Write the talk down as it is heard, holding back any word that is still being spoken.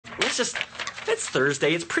just, it's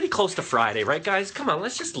Thursday. It's pretty close to Friday, right, guys? Come on,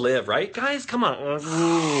 let's just live, right? Guys, come on.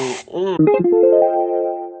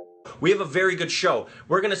 We have a very good show.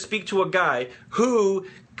 We're going to speak to a guy who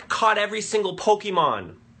caught every single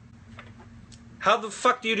Pokemon. How the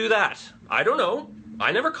fuck do you do that? I don't know.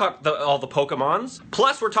 I never caught all the Pokemons.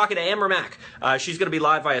 Plus, we're talking to Amber Mack. She's going to be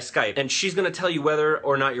live via Skype, and she's going to tell you whether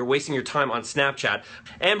or not you're wasting your time on Snapchat.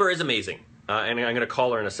 Amber is amazing, and I'm going to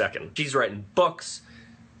call her in a second. She's writing books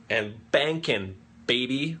and banking,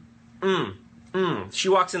 baby. She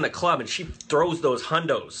walks in the club, and she throws those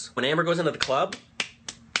hundos. When Amber goes into the club,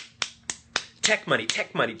 tech money,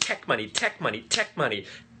 tech money, tech money, tech money, tech money.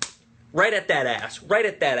 Right at that ass, right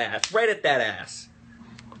at that ass, right at that ass.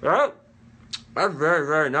 Oh, that's very,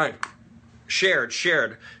 very nice. Shared.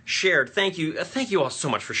 Thank you all so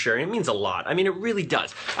much for sharing. It means a lot. I mean, it really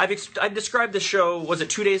does. I've described the show, was it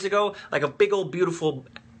 2 days ago? Like a big old beautiful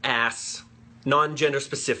ass, non-gender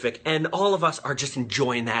specific, and all of us are just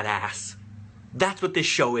enjoying that ass. That's what this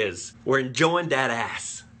show is. We're enjoying that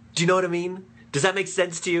ass. Do you know what I mean? Does that make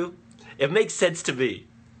sense to you? It makes sense to me.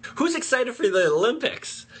 Who's excited for the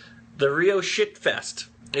Olympics? The Rio Shit Fest.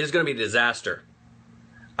 It is going to be a disaster.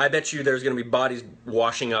 I bet you there's going to be bodies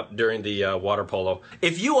washing up during the water polo.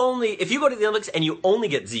 If you go to the Olympics and you only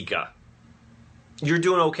get Zika, you're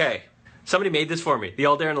doing okay. Somebody made this for me. The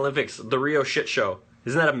All Daryn Olympics, the Rio Shit Show.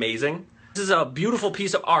 Isn't that amazing? This is a beautiful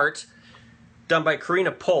piece of art done by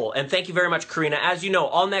Karina Pohl. And thank you very much, Karina. As you know,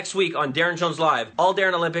 all next week on Daryn Jones Live, All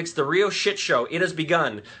Daryn Olympics, the Rio Shit Show, it has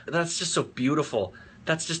begun. That's just so beautiful.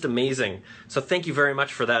 That's just amazing. So thank you very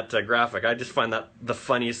much for that graphic. I just find that the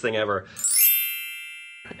funniest thing ever.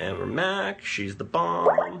 Amber Mack, she's the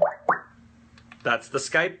bomb. That's the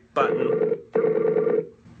Skype button.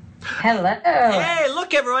 Hello. Hey,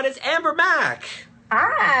 look everyone, it's Amber Mack.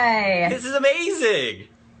 Hi. This is amazing.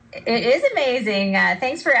 It is amazing.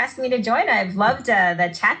 Thanks for asking me to join. I've loved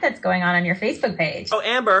the chat that's going on your Facebook page. Oh,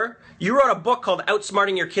 Amber, you wrote a book called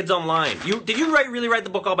Outsmarting Your Kids Online. Did you really write the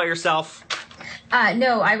book all by yourself?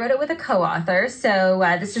 No, I wrote it with a co-author. So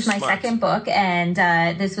this is my second book, and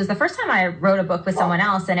this was the first time I wrote a book with someone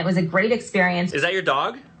else, and it was a great experience. Is that your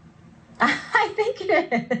dog? I think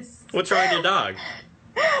it is. What's wrong with your dog?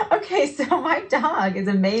 Okay, so my dog is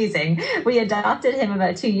amazing. We adopted him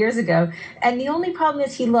about 2 years ago, and the only problem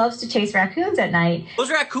is he loves to chase raccoons at night.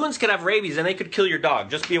 Those raccoons could have rabies, and they could kill your dog.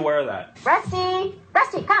 Just be aware of that.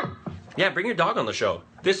 Rusty, come. Yeah, bring your dog on the show.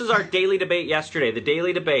 This is our daily debate yesterday. The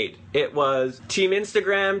daily debate. It was Team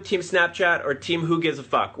Instagram, Team Snapchat, or Team Who Gives a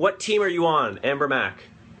Fuck. What team are you on, Amber Mack?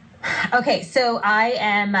 Okay, so I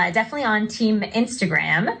am definitely on Team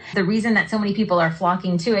Instagram. The reason that so many people are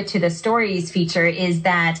flocking to it, to the stories feature, is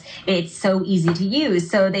that it's so easy to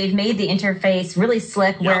use. So they've made the interface really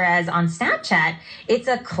slick, whereas on Snapchat, it's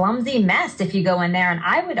a clumsy mess if you go in there. And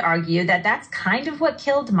I would argue that that's kind of what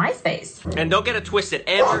killed MySpace. And don't get it twisted,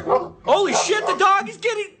 Amber. Holy shit, the dog is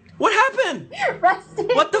getting... What happened? Rusty.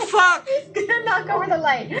 What the fuck? He's gonna knock over the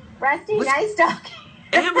light. Rusty, nice dog.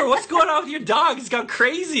 Amber, what's going on with your dog? He's gone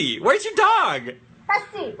crazy. Where's your dog?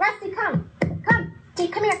 Rusty, come. Come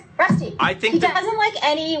here, Rusty. I think he doesn't like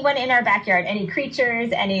anyone in our backyard, any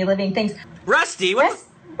creatures, any living things. Rusty,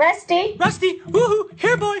 Rusty, woohoo,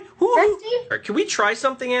 here boy, woohoo. Rusty. Can we try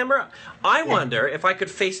something, Amber? I wonder if I could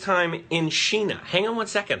FaceTime in Sheena. Hang on one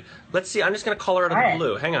second. Let's see, I'm just gonna call her out of the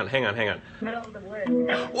blue. Hang on. Middle of the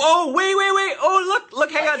woods. Whoa, wait. Oh,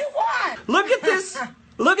 look, hang on. What do you want? Look at this.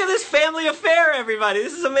 Look at this family affair, everybody.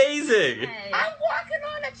 This is amazing. I'm walking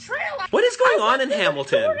on a trail. What is going on in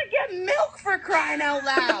Hamilton? I want to get milk for crying out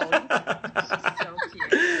loud. So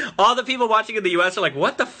cute. All the people watching in the U.S. are like,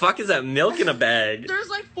 what the fuck is that milk in a bag? There's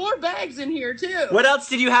like 4 bags in here, too. What else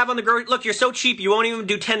did you have on the grocery? Look, you're so cheap, you won't even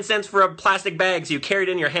do 10 cents for a plastic bag, so you carry it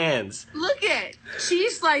in your hands. Look at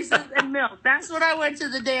cheese slices and milk. That's what I went to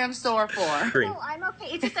the damn store for. Oh, I'm okay.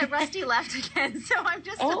 It's just that Rusty left again, so I'm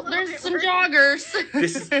just there's some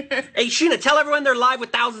joggers. Hey, Sheena, tell everyone they're live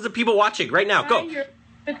with thousands of people watching right now. Go.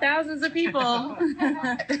 With thousands of people.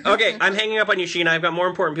 Okay, I'm hanging up on you, Sheena. I've got more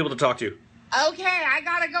important people to talk to. Okay, I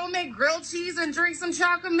gotta go make grilled cheese and drink some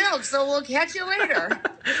chocolate milk, so we'll catch you later.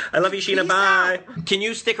 I love you, Sheena. Peace Bye. out. Can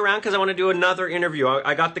you stick around? Because I want to do another interview.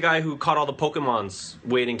 I got the guy who caught all the Pokemons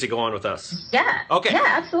waiting to go on with us. Yeah. Okay. Yeah,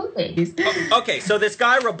 absolutely. Okay, so this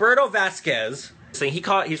guy, Roberto Vasquez,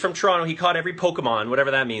 he's from Toronto. He caught every Pokemon,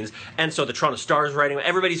 whatever that means. And so the Toronto Star is writing.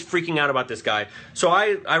 Everybody's freaking out about this guy. So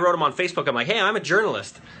I wrote him on Facebook. I'm like, hey, I'm a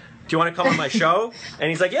journalist. Do you want to come on my show? And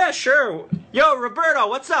he's like, yeah, sure. Yo, Roberto,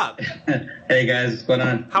 what's up? Hey, guys. What's going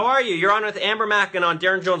on? How are you? You're on with Amber Mack and on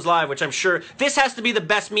Daryn Jones Live, which I'm sure... This has to be the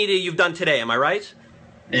best media you've done today. Am I right?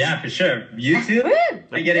 Yeah, for sure. You too?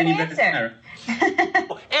 I get any better.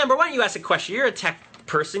 Amber, why don't you ask a question? You're a tech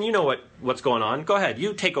person. You know what's going on. Go ahead.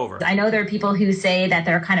 You take over. I know there are people who say that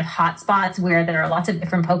there are kind of hot spots where there are lots of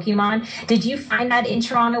different Pokemon. Did you find that in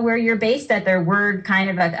Toronto where you're based, that there were kind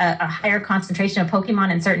of a higher concentration of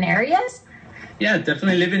Pokemon in certain areas? Yeah,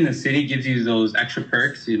 definitely living in the city gives you those extra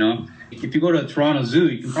perks, you know. If you go to a Toronto Zoo,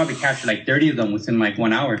 you can probably capture like 30 of them within like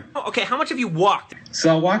 1 hour. Oh, okay, how much have you walked?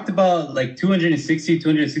 So I walked about like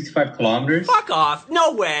 265 kilometers. Fuck off.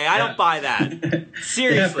 No way. I don't buy that.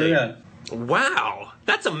 Seriously. Yeah. Wow.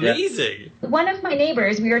 That's amazing. One of my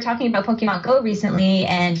neighbors, we were talking about Pokemon Go recently,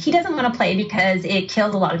 and he doesn't want to play because it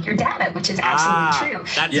killed a lot of your data, which is absolutely true.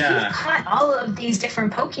 You've caught all of these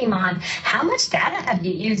different Pokemon. How much data have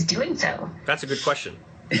you used doing so? That's a good question.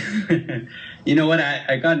 You know what?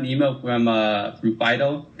 I got an email from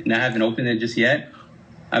Fido, and I haven't opened it just yet.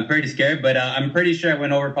 I'm pretty scared, but I'm pretty sure I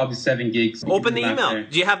went over probably 7 gigs. Open the email.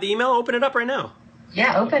 Do you have the email? Open it up right now.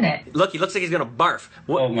 Yeah, open it. Look, he looks like he's going to barf.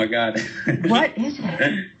 What? Oh, my God. What is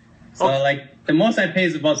it? So, like, the most I pay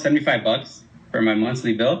is about $75 for my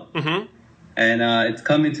monthly bill. Mm-hmm. And it's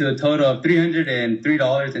coming to a total of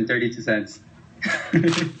 $303.32.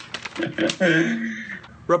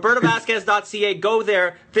 RobertoVasquez.ca. Go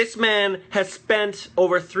there. This man has spent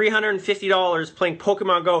over $350 playing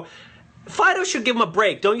Pokemon Go. Fido should give him a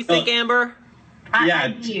break. Don't you think, Amber? Yeah,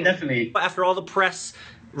 definitely. After all the press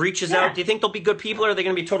reaches out, do you think they'll be good people, or are they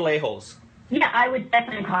going to be total a-holes? Yeah, I would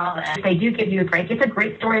definitely call them. If they do give you a break, it's a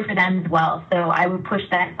great story for them as well. So I would push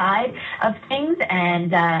that side of things and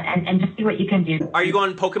just see what you can do. Are you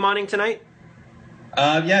going Pokemoning tonight?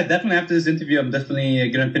 Yeah, definitely after this interview, I'm definitely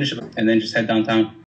going to finish it and then just head downtown.